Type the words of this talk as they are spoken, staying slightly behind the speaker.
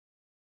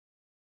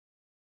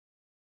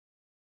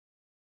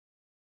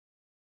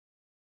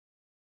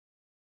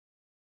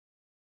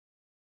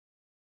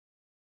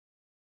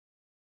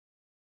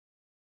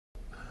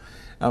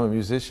I'm a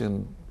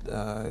musician.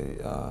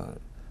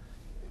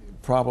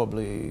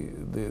 Probably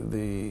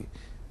the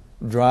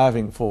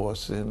driving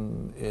force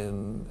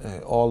in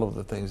all of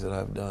the things that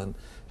I've done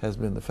has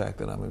been the fact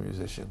that I'm a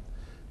musician.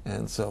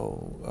 And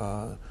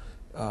so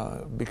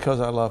because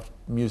I love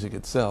music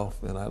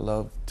itself and I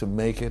love to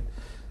make it,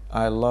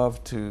 I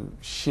love to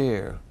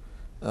share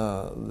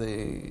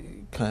the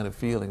kind of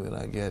feeling that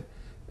I get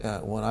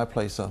when I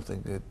play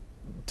something that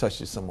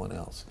touches someone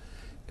else.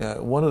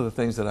 One of the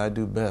things that I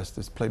do best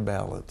is play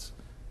ballads,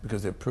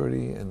 because they're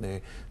pretty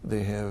and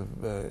they have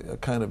a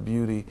kind of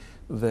beauty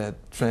that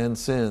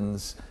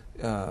transcends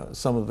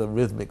some of the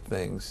rhythmic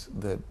things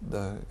that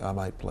I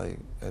might play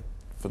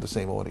for the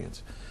same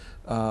audience.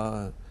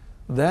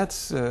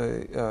 That's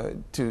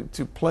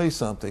to play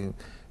something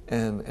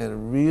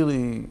and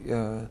really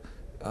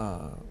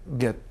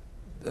get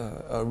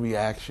a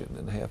reaction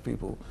and have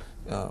people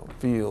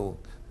feel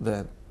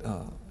that,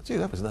 gee,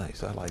 that was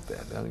nice. I like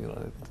that. You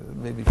know, it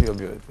made me feel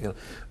good. You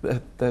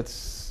know,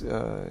 that's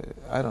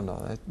I don't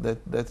know.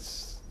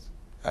 That's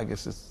I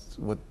guess it's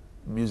what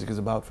music is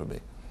about for me.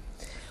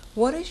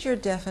 What is your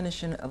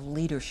definition of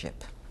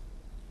leadership?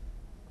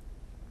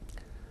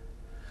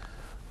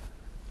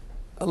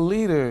 A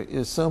leader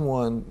is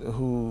someone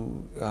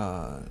who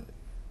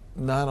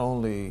not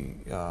only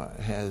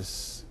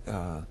has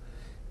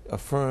a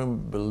firm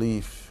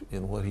belief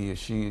in what he or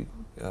she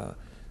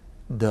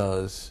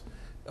does,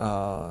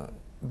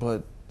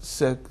 but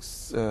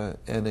sets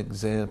an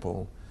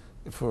example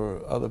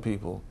for other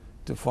people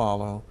to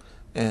follow,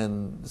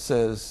 and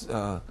says,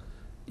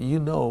 you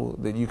know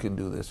that you can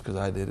do this because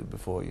I did it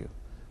before you.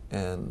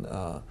 And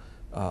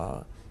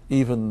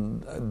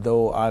even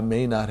though I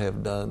may not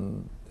have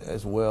done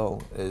as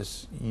well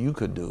as you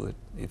could do it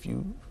if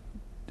you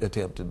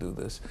attempt to do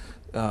this,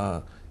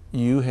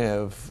 you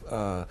have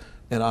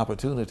an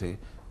opportunity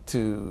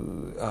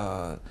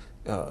to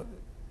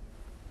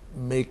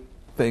make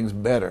things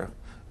better,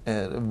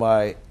 and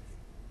by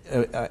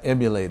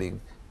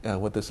emulating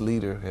what this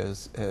leader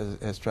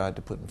has tried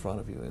to put in front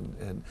of you,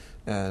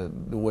 and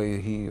the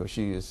way he or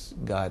she has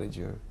guided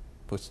your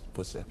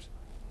footsteps.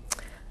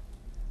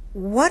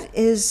 What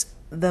is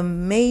the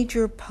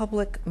major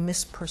public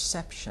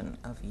misperception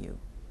of you?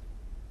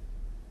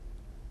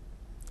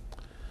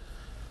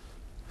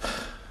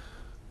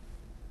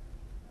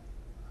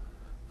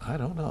 I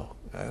don't know.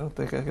 I don't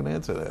think I can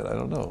answer that. I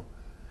don't know.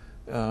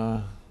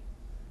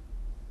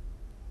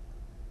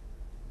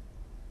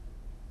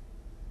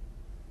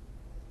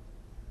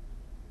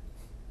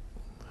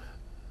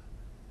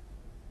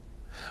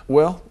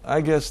 Well,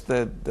 I guess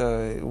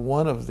that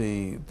one of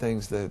the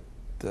things that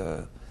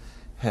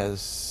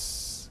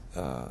has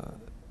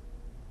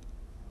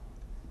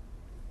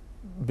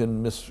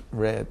been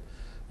misread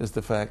is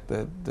the fact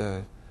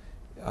that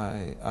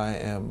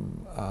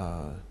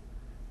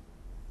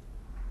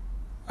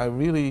I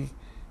really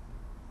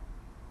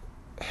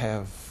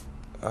have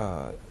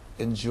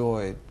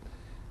enjoyed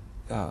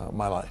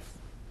my life.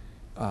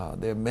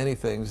 There are many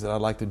things that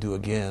I'd like to do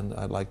again,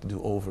 I'd like to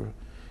do over.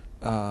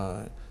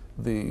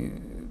 The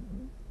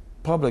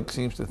public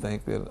seems to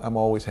think that I'm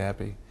always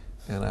happy,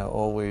 and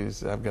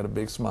I've got a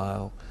big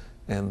smile,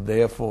 and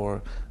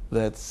therefore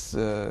that's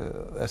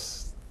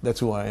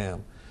who I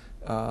am.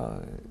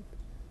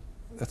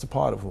 That's a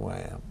part of who I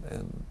am,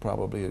 and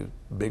probably a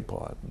big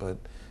part, but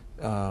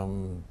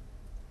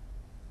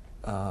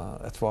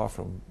that's far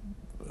from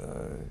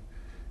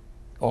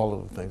all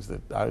of the things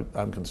that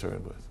I'm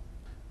concerned with.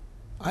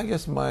 I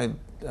guess my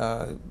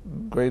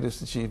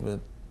greatest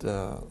achievement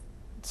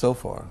so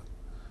far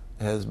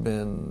has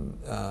been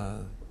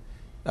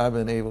I've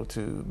been able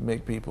to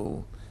make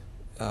people,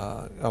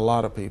 a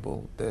lot of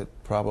people that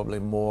probably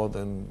more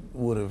than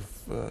would have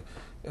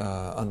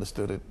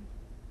understood it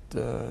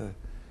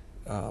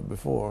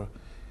before,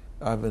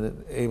 I've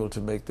been able to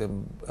make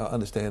them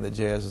understand that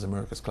jazz is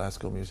America's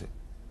classical music.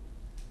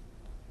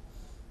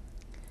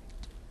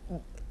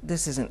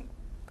 This isn't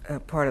a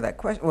part of that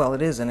question. Well,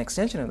 it is an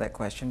extension of that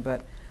question,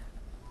 but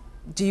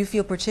do you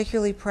feel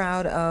particularly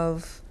proud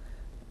of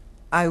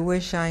I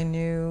wish I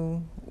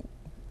knew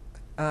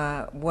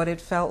what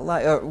it felt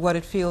like, or what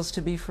it feels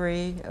to be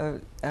free,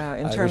 in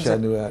terms of... I wish I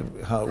knew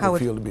how it would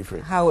feel to be free.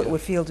 How it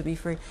would feel to be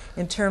free.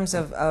 In terms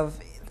of,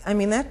 I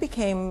mean, that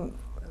became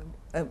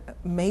a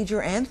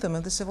major anthem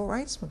of the civil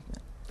rights movement.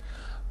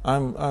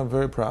 I'm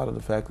very proud of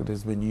the fact that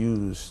it's been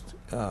used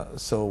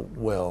so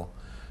well.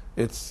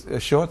 It's a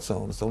short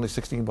song. It's only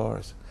 16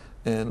 bars,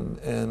 and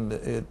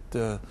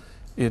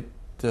it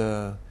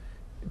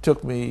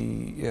took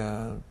me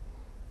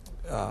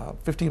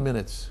 15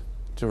 minutes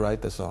to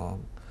write the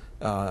song,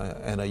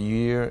 and a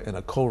year and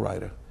a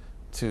co-writer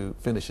to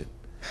finish it,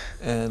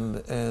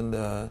 and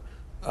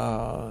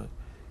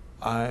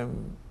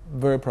I'm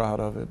very proud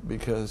of it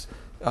because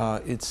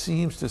it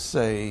seems to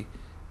say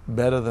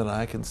better than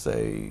I can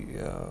say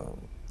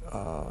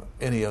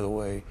any other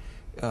way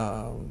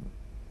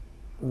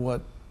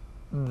what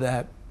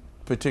that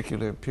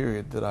particular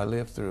period that I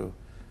lived through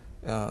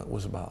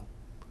was about.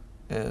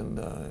 And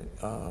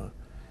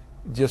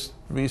just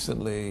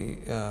recently,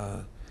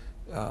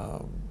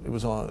 it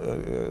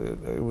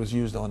was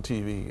used on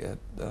TV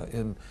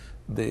in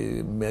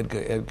the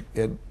Medgar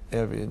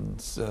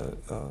Evans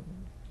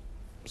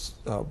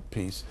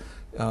piece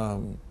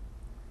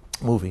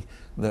movie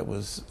that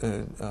was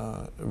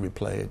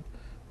replayed,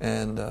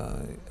 and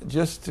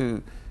just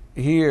to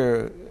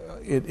hear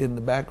it in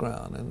the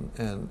background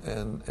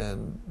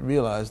and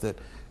realize that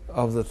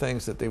of the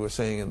things that they were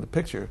saying in the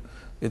picture,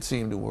 it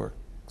seemed to work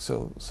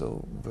so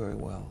very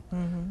well.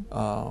 Mm-hmm.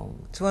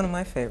 It's one of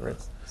my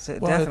favorites. Well,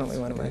 definitely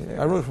one of my favorites.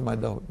 I wrote it for my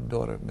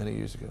daughter many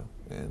years ago,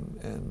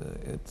 and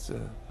it's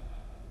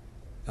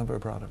I'm very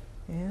proud of it.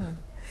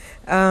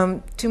 Yeah.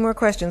 2 more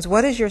questions.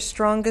 What is your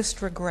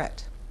strongest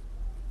regret?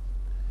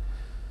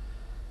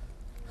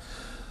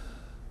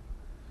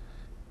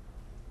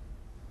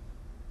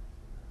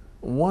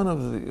 One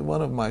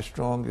of my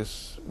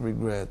strongest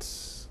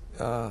regrets,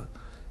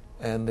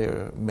 and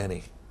there are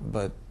many,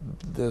 but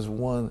there's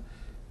one.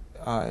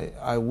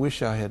 I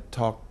wish I had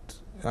talked.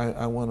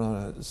 I went on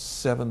a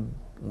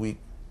 7-week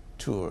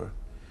tour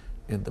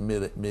in the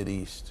Mid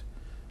East,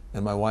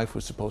 and my wife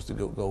was supposed to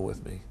go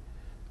with me.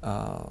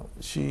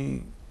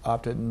 She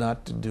opted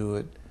not to do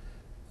it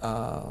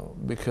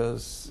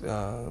because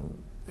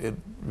it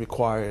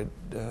required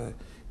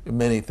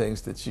many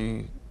things that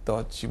she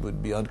thought she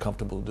would be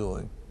uncomfortable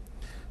doing.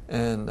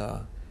 And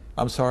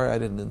I'm sorry I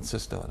didn't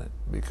insist on it,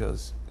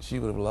 because she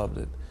would have loved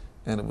it,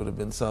 and it would have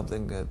been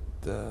something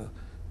that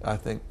I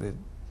think that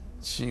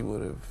she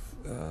would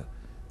have,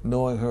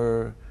 knowing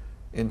her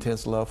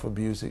intense love for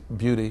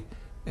beauty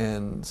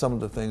and some of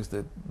the things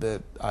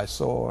that I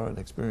saw and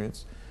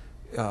experienced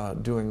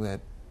during that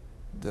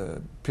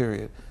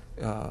period.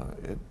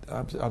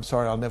 I'm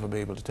sorry I'll never be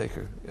able to take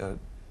her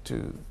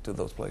to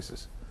those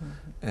places.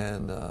 Mm-hmm.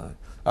 And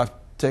I've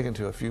taken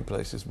to a few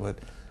places, but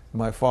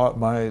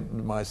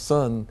my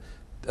son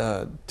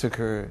took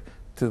her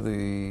to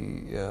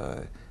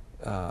the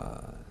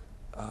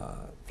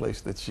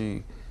place that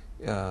she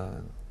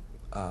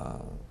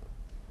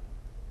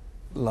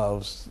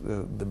loves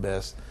the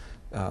best.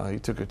 He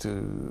took her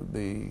to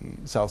the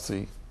South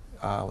Sea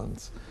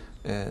Islands,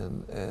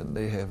 and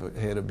they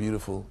had a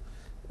beautiful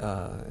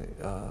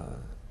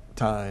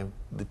time,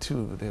 the two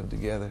of them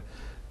together.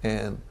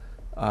 And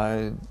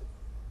I'm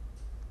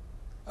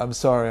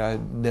sorry I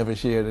never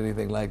shared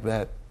anything like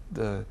that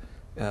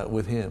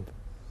with him.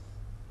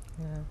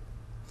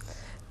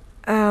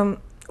 Yeah.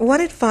 What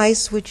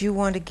advice would you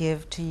want to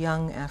give to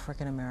young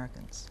African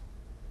Americans?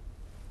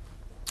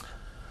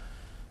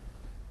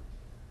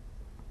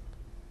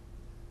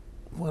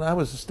 When I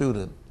was a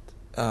student,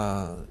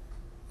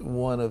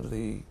 one of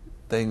the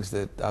things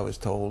that I was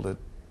told at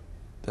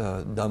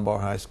Dunbar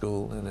High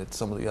School and at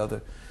some of the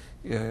other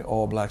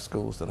all-black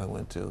schools that I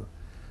went to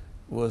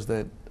was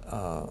that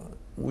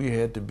we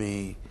had to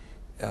be,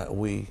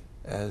 we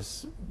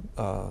as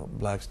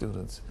black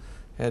students,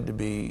 had to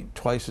be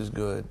twice as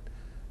good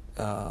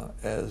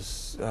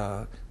as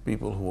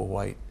people who were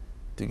white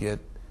to get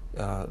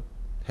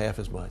half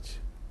as much.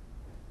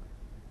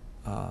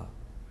 I'd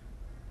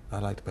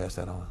like to pass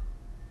that on.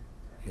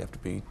 You have to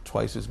be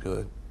twice as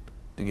good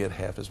to get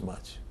half as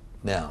much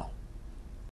now.